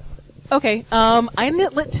otherwise? Okay, I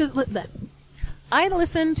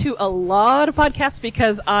listen to a lot of podcasts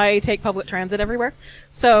because I take public transit everywhere.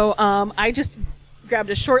 So I just grabbed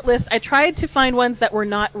a short list. I tried to find ones that were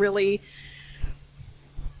not really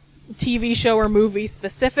TV show or movie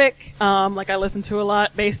specific. Like I listen to a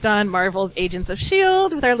lot based on Marvel's Agents of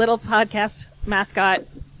S.H.I.E.L.D. with our little podcast mascot,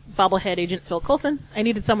 bobblehead agent Phil Coulson. I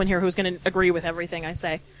needed someone here who's going to agree with everything I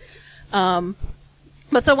say.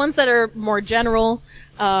 But so ones that are more general,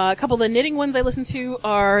 a couple of the knitting ones I listen to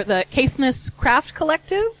are the Caithness Craft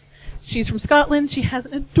Collective. She's from Scotland. She has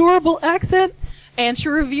an adorable accent, and she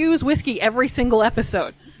reviews whiskey every single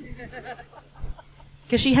episode.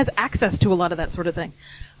 Because she has access to a lot of that sort of thing.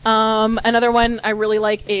 Another one I really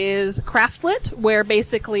like is Craftlit, where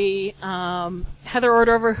basically Heather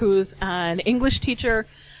Ordover, who's an English teacher,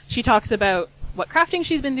 she talks about what crafting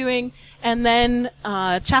she's been doing, and then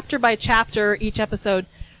chapter by chapter, each episode,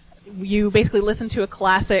 you basically listen to a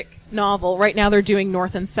classic novel. Right now they're doing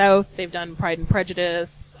North and South. They've done Pride and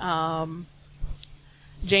Prejudice,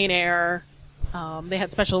 Jane Eyre. They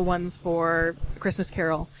had special ones for Christmas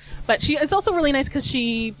Carol. But it's also really nice because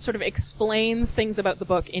she sort of explains things about the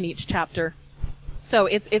book in each chapter. So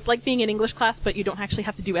it's like being in English class, but you don't actually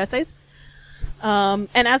have to do essays. And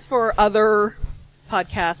as for other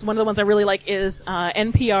podcasts, one of the ones I really like is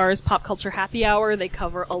NPR's Pop Culture Happy Hour. They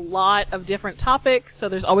cover a lot of different topics, so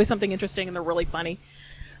there's always something interesting, and they're really funny.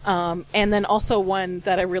 And then also one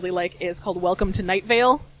that I really like is called Welcome to Night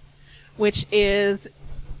Vale, which is...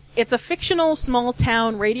 It's a fictional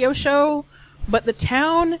small-town radio show, but the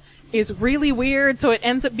town is really weird, so it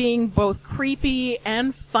ends up being both creepy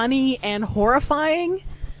and funny and horrifying.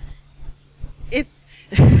 It's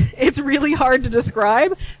really hard to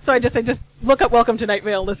describe, so I just look up Welcome to Night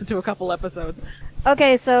Vale, listen to a couple episodes.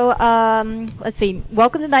 Okay, so let's see.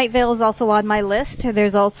 Welcome to Night Vale is also on my list.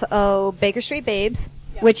 There's also Baker Street Babes,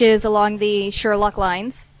 which is along the Sherlock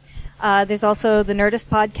lines. There's also the Nerdist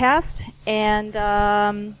podcast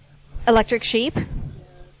and Electric Sheep.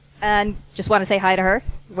 And just want to say hi to her,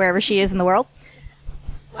 wherever she is in the world.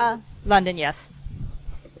 London, yes.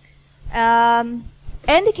 And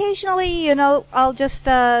occasionally, I'll just,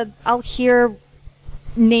 I'll hear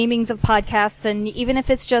namings of podcasts, and even if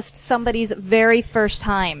it's just somebody's very first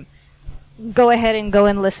time, go ahead and go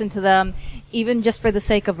and listen to them, even just for the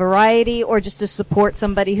sake of variety, or just to support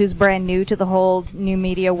somebody who's brand new to the whole new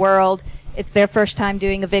media world. It's their first time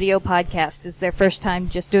doing a video podcast. It's their first time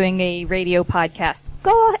just doing a radio podcast.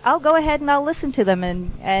 I'll go ahead and I'll listen to them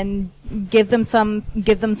and give them some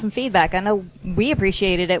feedback. I know we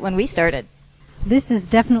appreciated it when we started. This is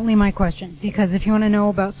definitely my question, because if you want to know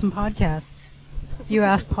about some podcasts, you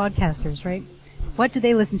ask podcasters, right? What do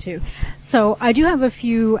they listen to? So I do have a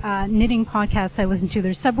few knitting podcasts I listen to.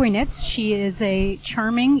 There's Subway Knits. She is a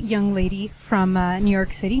charming young lady from New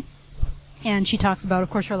York City, and she talks about, of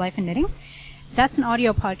course, her life in knitting. That's an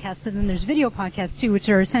audio podcast, but then there's video podcasts too, which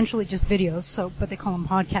are essentially just videos, but they call them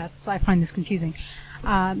podcasts. I find this confusing.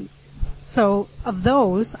 So of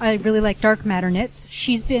those, I really like Dark Matter Knits.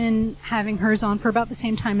 She's been having hers on for about the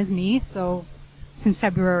same time as me, so since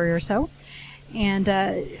February or so. And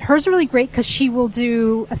hers are really great because she will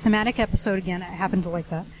do a thematic episode again. I happen to like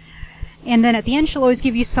that. And then at the end, she'll always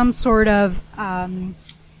give you some sort of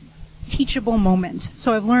teachable moment.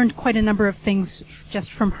 So I've learned quite a number of things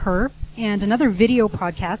just from her. And another video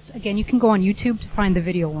podcast, again, you can go on YouTube to find the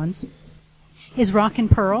video ones, is Rock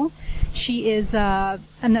and Pearl. She is a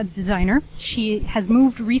designer. She has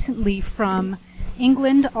moved recently from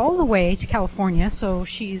England all the way to California, so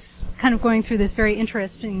she's kind of going through this very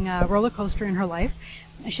interesting roller coaster in her life.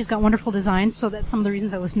 She's got wonderful designs, so that's some of the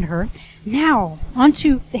reasons I listen to her. Now,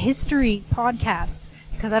 onto the history podcasts,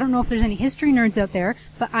 because I don't know if there's any history nerds out there,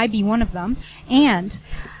 but I be one of them. And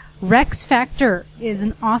Rex Factor is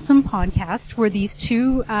an awesome podcast where these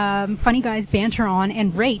two funny guys banter on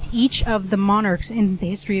and rate each of the monarchs in the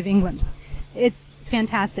history of England. It's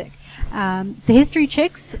fantastic. The History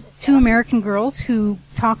Chicks, two American girls who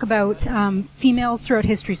talk about females throughout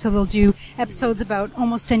history. So they'll do episodes about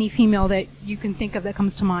almost any female that you can think of that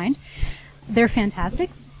comes to mind. They're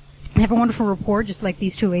fantastic. They have a wonderful rapport, just like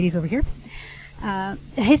these two ladies over here. A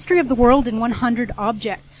History of the World in 100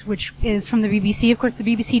 Objects, which is from the BBC. Of course, the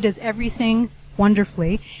BBC does everything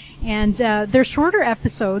wonderfully. And they're shorter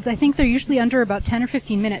episodes. I think they're usually under about 10 or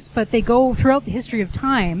 15 minutes, but they go throughout the history of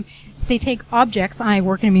time. They take objects. I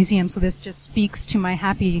work in a museum, so this just speaks to my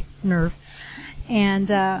happy nerve. And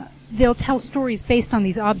they'll tell stories based on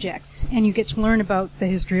these objects, and you get to learn about the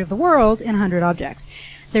history of the world in 100 objects.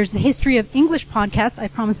 There's the History of English podcast. I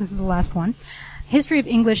promise this is the last one. History of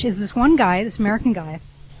English is this one guy, this American guy,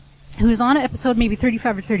 who is on episode maybe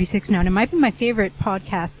 35 or 36 now, and it might be my favorite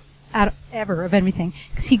podcast ever of anything,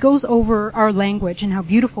 because he goes over our language and how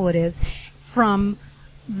beautiful it is from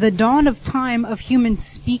the dawn of time of human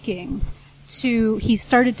speaking to he's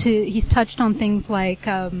touched on things like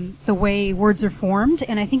the way words are formed,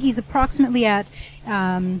 and I think he's approximately at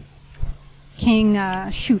King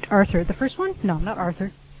Arthur, the first one? No, not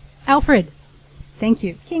Arthur. Alfred. Thank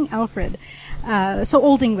you. King Alfred. So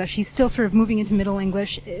Old English. He's still sort of moving into Middle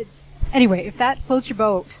English. Anyway, if that floats your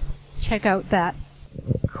boat, check out that.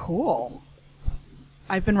 Cool.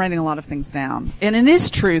 I've been writing a lot of things down. And it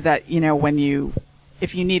is true that,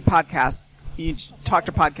 if you need podcasts, you talk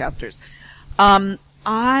to podcasters.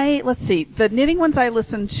 Let's see, the knitting ones I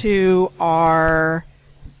listen to are,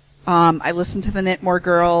 I listen to the Knitmore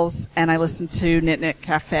Girls and I listen to Knit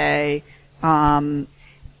Cafe.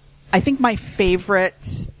 I think my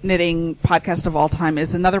favorite knitting podcast of all time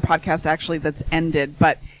is another podcast actually that's ended,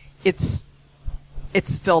 but it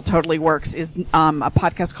still totally works, is a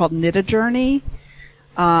podcast called Knit a Journey,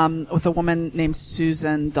 with a woman named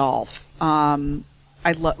Susan Dolph.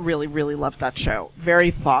 I really, really loved that show. Very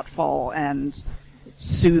thoughtful and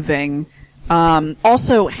soothing.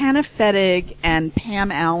 Also, Hannah Fettig and Pam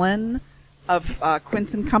Allen of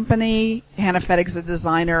Quince & Company. Hannah Fettig's a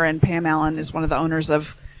designer, and Pam Allen is one of the owners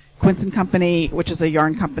of Quince & Company, which is a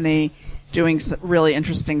yarn company doing some really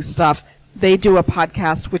interesting stuff. They do a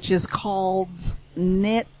podcast which is called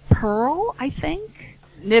Knit Pearl, I think.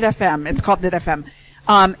 Knit FM. It's called Knit FM.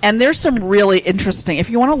 And there's some really interesting,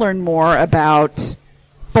 if you want to learn more about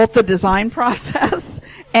both the design process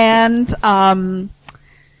and also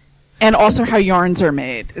how yarns are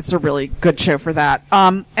made. It's a really good show for that.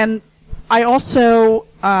 And I also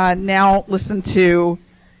now listen to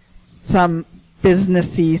some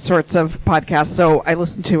businessy sorts of podcasts. So I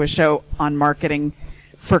listen to a show on marketing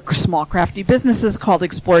for small crafty businesses called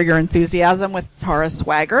Explore Your Enthusiasm with Tara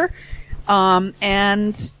Swagger.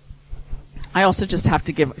 And I also just have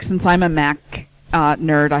to give, since I'm a Mac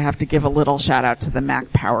nerd, I have to give a little shout out to the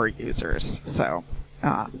Mac power users. So,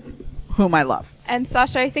 whom I love. And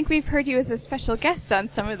Sasha, I think we've heard you as a special guest on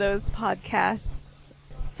some of those podcasts.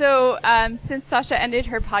 So, since Sasha ended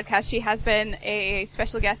her podcast, she has been a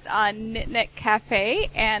special guest on Knit Cafe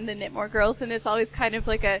and the Knitmore Girls, and it's always kind of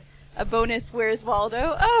like a bonus, Where's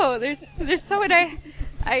Waldo? Oh, there's someone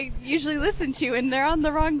I usually listen to, and they're on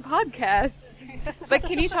the wrong podcast. But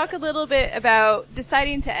can you talk a little bit about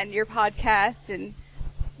deciding to end your podcast and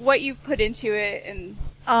what you've put into it? And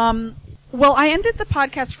well, I ended the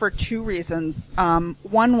podcast for two reasons.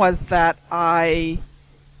 One was that I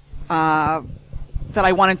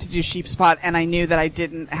wanted to do SheepSpot, and I knew that I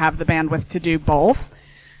didn't have the bandwidth to do both.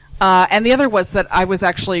 And the other was that I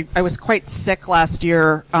was quite sick last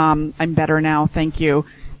year. I'm better now, thank you.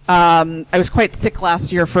 I was quite sick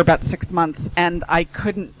last year for about 6 months, and I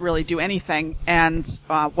couldn't really do anything. And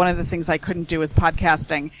one of the things I couldn't do was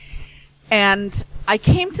podcasting. And I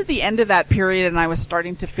came to the end of that period, and I was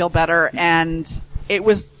starting to feel better. And it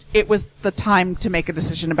was the time to make a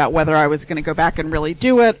decision about whether I was going to go back and really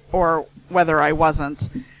do it or whether I wasn't.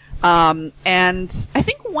 And I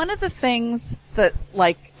think one of the things that,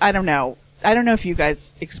 I don't know, I don't know if you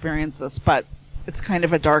guys experience this, but it's kind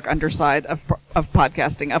of a dark underside of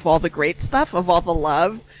podcasting, of all the great stuff, of all the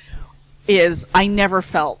love, is I never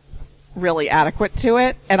felt really adequate to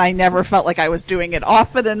it, and I never felt like I was doing it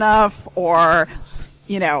often enough or,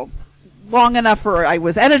 long enough, or I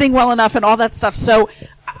was editing well enough and all that stuff. So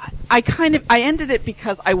I ended it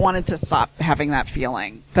because I wanted to stop having that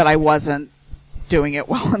feeling that I wasn't doing it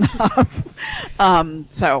well enough.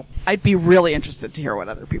 So I'd be really interested to hear what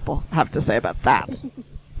other people have to say about that.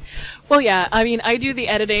 Well, yeah, I mean, I do the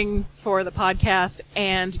editing for the podcast,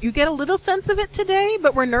 and you get a little sense of it today,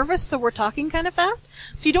 but we're nervous, so we're talking kind of fast.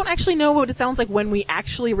 So you don't actually know what it sounds like when we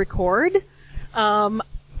actually record.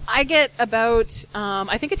 I get about,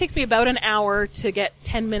 I think it takes me about an hour to get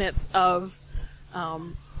 10 minutes of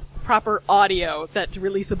proper audio, that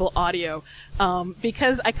releasable audio,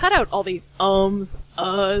 because I cut out all the ums,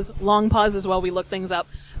 uhs, long pauses while we look things up.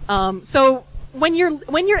 So when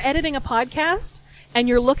you're editing a podcast and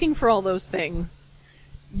you're looking for all those things,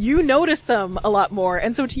 you notice them a lot more.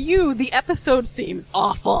 And so to you, the episode seems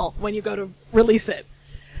awful when you go to release it.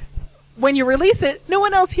 When you release it, no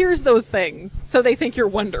one else hears those things, so they think you're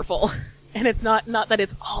wonderful. And it's not that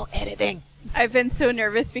it's all editing. I've been so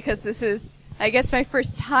nervous because this is, I guess, my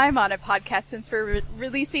first time on a podcast since we're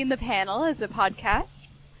releasing the panel as a podcast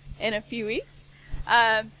in a few weeks.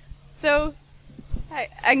 So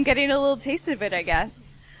I'm getting a little taste of it, I guess.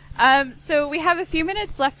 So we have a few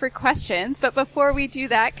minutes left for questions, but before we do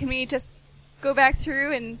that, can we just go back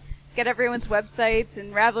through and get everyone's websites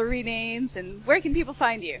and Ravelry names, and where can people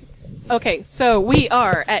find you? Okay, so we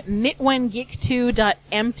are at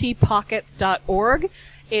knit1geek2.emptypockets.org.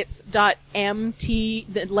 It's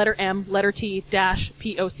 .mt, the letter M, letter T, dash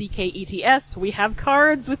P-O-C-K-E-T-S. We have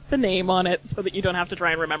cards with the name on it so that you don't have to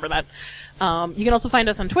try and remember that. You can also find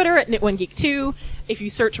us on Twitter at knit1geek2. If you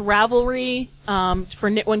search Ravelry for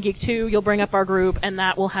knit1geek2, you'll bring up our group, and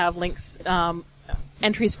that will have links,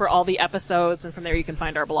 entries for all the episodes, and from there you can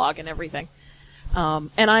find our blog and everything. And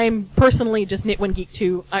I'm personally just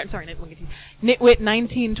knit1geek2,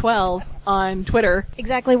 knitwit1912 on Twitter.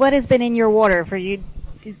 Exactly what has been in your water for you?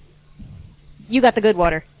 You got the good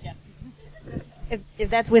water. Yeah. If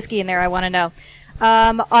that's whiskey in there, I want to know.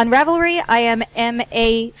 On Ravelry, I am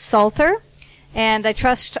M.A. Salter, and I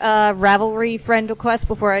trust Ravelry friend requests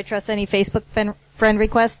before I trust any Facebook friend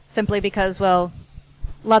requests, simply because, well,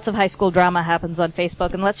 lots of high school drama happens on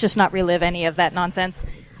Facebook, and let's just not relive any of that nonsense.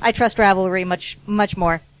 I trust Ravelry much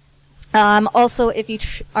more. Also, if you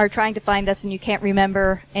are trying to find us and you can't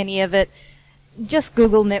remember any of it, just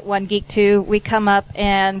Google Knit1Geek2. We come up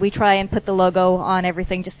and we try and put the logo on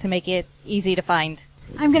everything just to make it easy to find.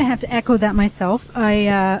 I'm going to have to echo that myself. I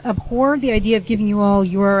abhor the idea of giving you all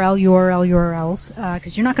URLs,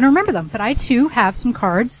 because you're not going to remember them. But I, too, have some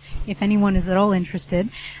cards, if anyone is at all interested.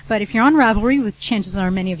 But if you're on Ravelry, which chances are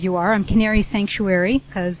many of you are, I'm Canary Sanctuary,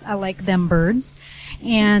 because I like them birds.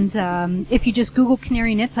 And if you just Google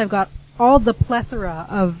Canary Knits, I've got all the plethora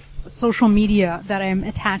of social media that I'm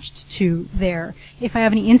attached to there. If I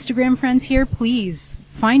have any Instagram friends here, please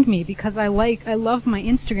find me, because I love my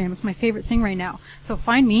Instagram. It's my favorite thing right now. So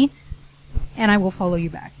find me, and I will follow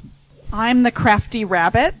you back. I'm the Crafty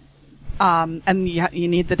Rabbit, and you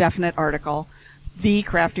need the definite article. The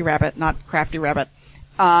Crafty Rabbit, not Crafty Rabbit,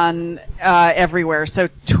 on everywhere. So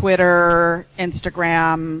Twitter,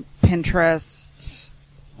 Instagram, Pinterest,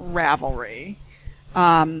 Ravelry,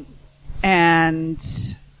 and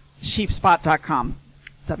SheepSpot.com,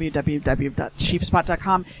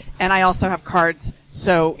 www.sheepspot.com. And I also have cards,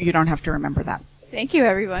 so you don't have to remember that. Thank you,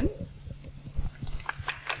 everyone.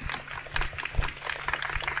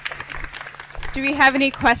 Do we have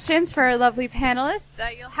any questions for our lovely panelists?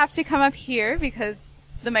 You'll have to come up here because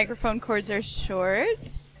the microphone cords are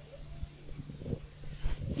short.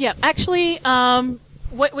 Yeah, actually,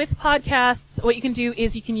 with podcasts, what you can do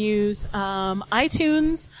is you can use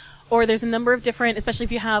iTunes, or there's a number of different, especially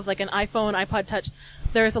if you have like an iPhone, iPod Touch,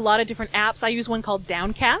 there's a lot of different apps. I use one called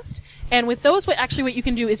Downcast. And with those, what you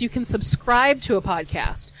can do is you can subscribe to a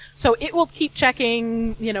podcast. So it will keep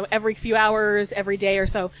checking, every few hours, every day or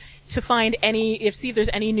so, to find see if there's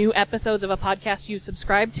any new episodes of a podcast you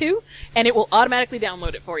subscribe to, and it will automatically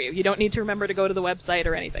download it for you. You don't need to remember to go to the website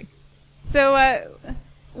or anything. So,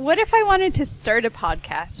 what if I wanted to start a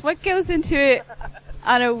podcast? What goes into it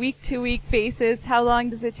on a week-to-week basis? How long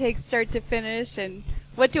does it take start to finish, and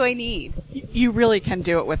what do I need? You really can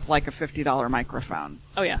do it with like a $50 microphone.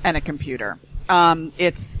 Oh, yeah. And a computer.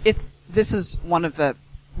 This is one of the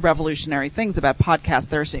revolutionary things about podcasts.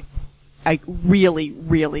 There's a really,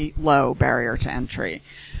 really low barrier to entry,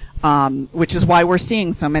 which is why we're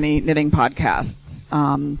seeing so many knitting podcasts.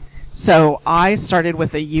 So I started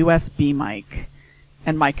with a USB mic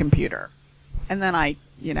and my computer. And then I,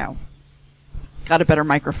 got a better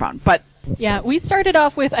microphone. But Yeah, we started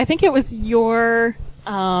off with, I think it was your,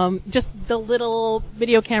 just the little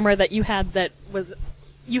video camera that you had that was,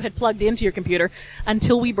 you had plugged into your computer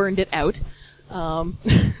until we burned it out. That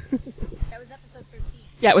was episode 13.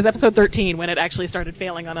 Yeah, it was episode 13 when it actually started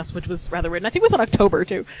failing on us, which was rather weird. And I think it was in October,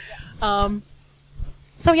 too.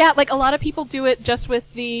 So yeah, like a lot of people do it just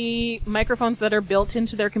with the microphones that are built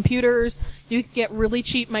into their computers. You can get really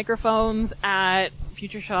cheap microphones at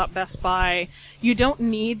Future Shop, Best Buy. You don't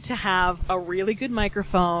need to have a really good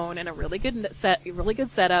microphone and a really good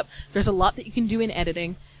setup. There's a lot that you can do in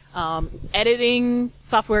editing. Editing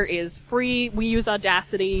software is free. We use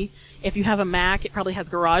Audacity. If you have a Mac, it probably has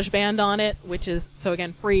GarageBand on it, which is, so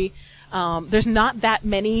again, free. There's not that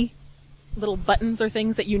many little buttons or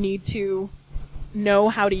things that you need to know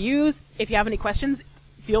how to use. If you have any questions,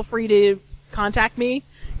 feel free to contact me,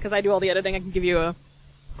 because I do all the editing. I can give you a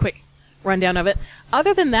quick rundown of it.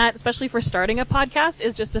 Other than that, especially for starting a podcast,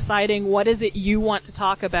 is just deciding what is it you want to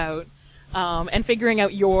talk about, and figuring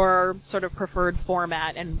out your sort of preferred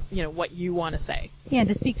format and, what you want to say. Yeah,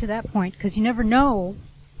 to speak to that point, because you never know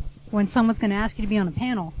when someone's going to ask you to be on a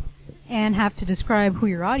panel and have to describe who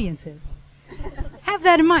your audience is. Have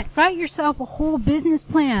that in mind. Write yourself a whole business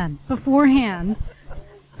plan beforehand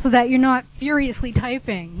so that you're not furiously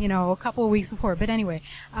typing, a couple of weeks before. But anyway,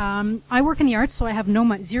 I work in the arts, so I have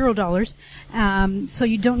 $0. So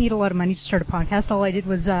you don't need a lot of money to start a podcast. All I did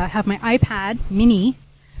was have my iPad mini,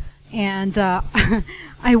 and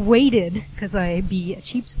I waited, because I be a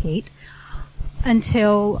cheapskate,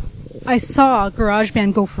 until I saw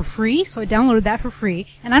GarageBand go for free, so I downloaded that for free,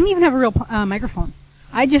 and I don't even have a real microphone.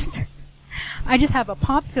 I just have a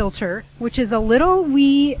pop filter, which is a little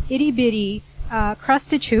wee itty-bitty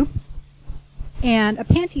crusted tube, and a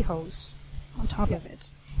pantyhose on top of it.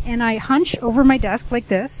 And I hunch over my desk like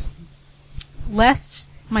this, lest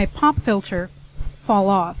my pop filter fall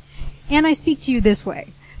off. And I speak to you this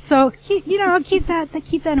way. So, keep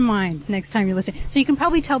that in mind next time you're listening. So you can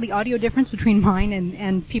probably tell the audio difference between mine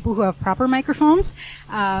and people who have proper microphones.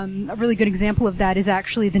 A really good example of that is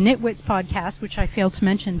actually the Knitwits podcast, which I failed to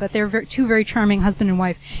mention, but they're two very charming husband and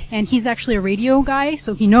wife. And he's actually a radio guy,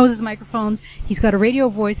 so he knows his microphones. He's got a radio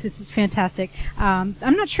voice. It's fantastic. I'm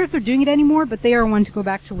not sure if they're doing it anymore, but they are one to go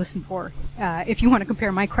back to listen for. If you want to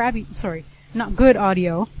compare my not good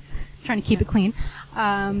audio, trying to keep it clean,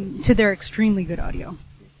 to their extremely good audio.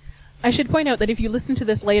 I should point out that if you listen to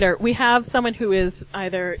this later, we have someone who is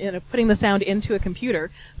either putting the sound into a computer,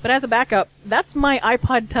 but as a backup, that's my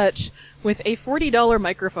iPod Touch with a $40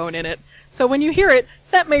 microphone in it. So when you hear it,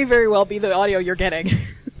 that may very well be the audio you're getting.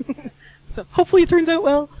 So hopefully it turns out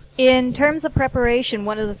well. In terms of preparation,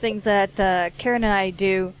 one of the things that Karen and I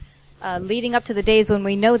do leading up to the days when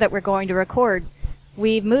we know that we're going to record,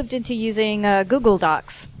 we've moved into using Google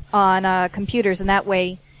Docs on computers, and that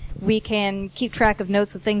way we can keep track of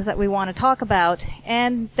notes of things that we want to talk about,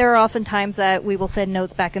 and there are often times that we will send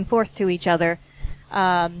notes back and forth to each other.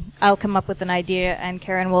 I'll come up with an idea, and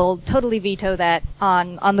Karen will totally veto that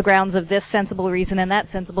on the grounds of this sensible reason and that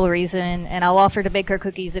sensible reason, and I'll offer to bake her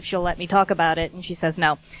cookies if she'll let me talk about it, and she says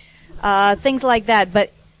no. Things like that,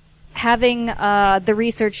 but having the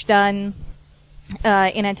research done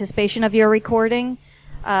in anticipation of your recording,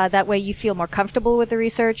 that way you feel more comfortable with the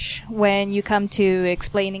research. When you come to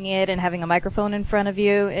explaining it and having a microphone in front of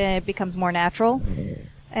you, it becomes more natural.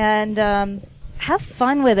 And have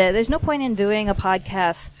fun with it. There's no point in doing a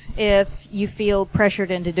podcast if you feel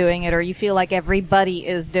pressured into doing it or you feel like everybody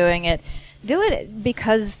is doing it. Do it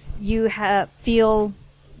because you feel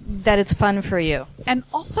that it's fun for you. And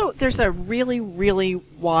also, there's a really, really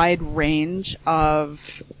wide range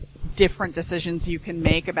of different decisions you can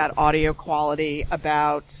make about audio quality,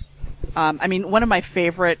 about, one of my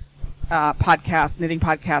favorite knitting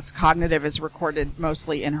podcasts, Cognitive, is recorded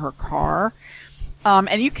mostly in her car.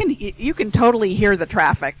 And you can totally hear the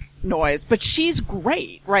traffic noise, but she's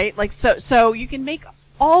great, right? Like, so you can make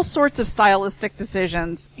all sorts of stylistic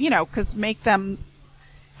decisions, cause make them,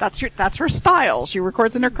 that's her style. She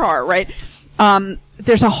records in her car, right?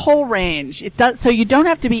 There's a whole range. So you don't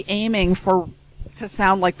have to be aiming to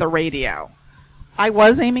sound like the radio. I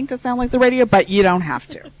was aiming to sound like the radio, but you don't have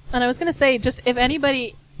to. And I was going to say, just if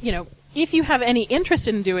anybody, if you have any interest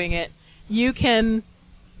in doing it, you can,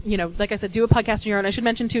 like I said, do a podcast on your own. I should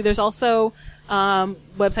mention too, there's also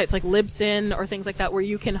websites like Libsyn or things like that where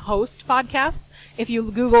you can host podcasts. If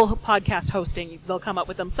you Google podcast hosting, they'll come up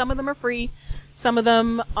with them. Some of them are free. Some of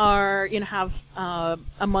them are, have a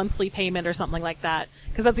monthly payment or something like that.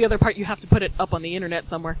 Because that's the other part, you have to put it up on the internet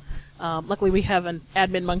somewhere. Luckily we have an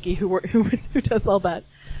admin monkey who does all that.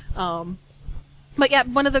 But yeah,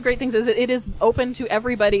 one of the great things is it is open to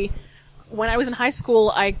everybody. When I was in high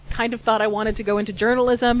school, I kind of thought I wanted to go into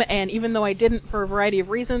journalism, and even though I didn't for a variety of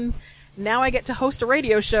reasons, now I get to host a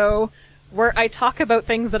radio show where I talk about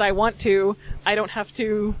things that I want to. I don't have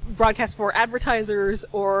to broadcast for advertisers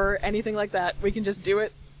or anything like that. We can just do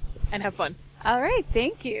it and have fun. All right,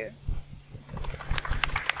 thank you.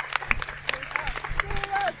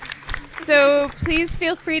 So please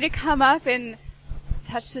feel free to come up and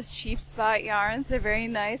touch the SheepSpot yarns. They're very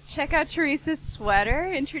nice. Check out Teresa's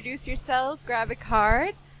sweater. Introduce yourselves. Grab a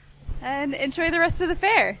card. And enjoy the rest of the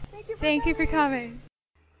fair. Thank you for coming.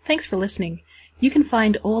 Thanks for listening. You can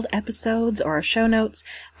find old episodes or our show notes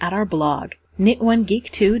at our blog,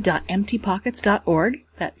 knit1geek2.emptypockets.org.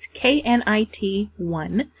 That's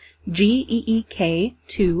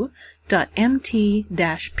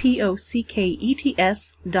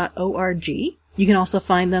KNIT1GEEK2.mt-pockets.org. You can also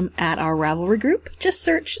find them at our Ravelry group. Just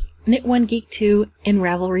search Knit1Geek2 in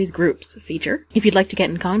Ravelry's groups feature. If you'd like to get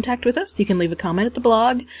in contact with us, you can leave a comment at the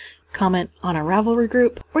blog, comment on our Ravelry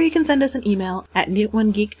group, or you can send us an email at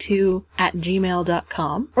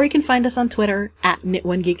knit1geek2@gmail.com, or you can find us on Twitter at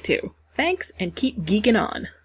knit1geek2. Thanks, and keep geeking on!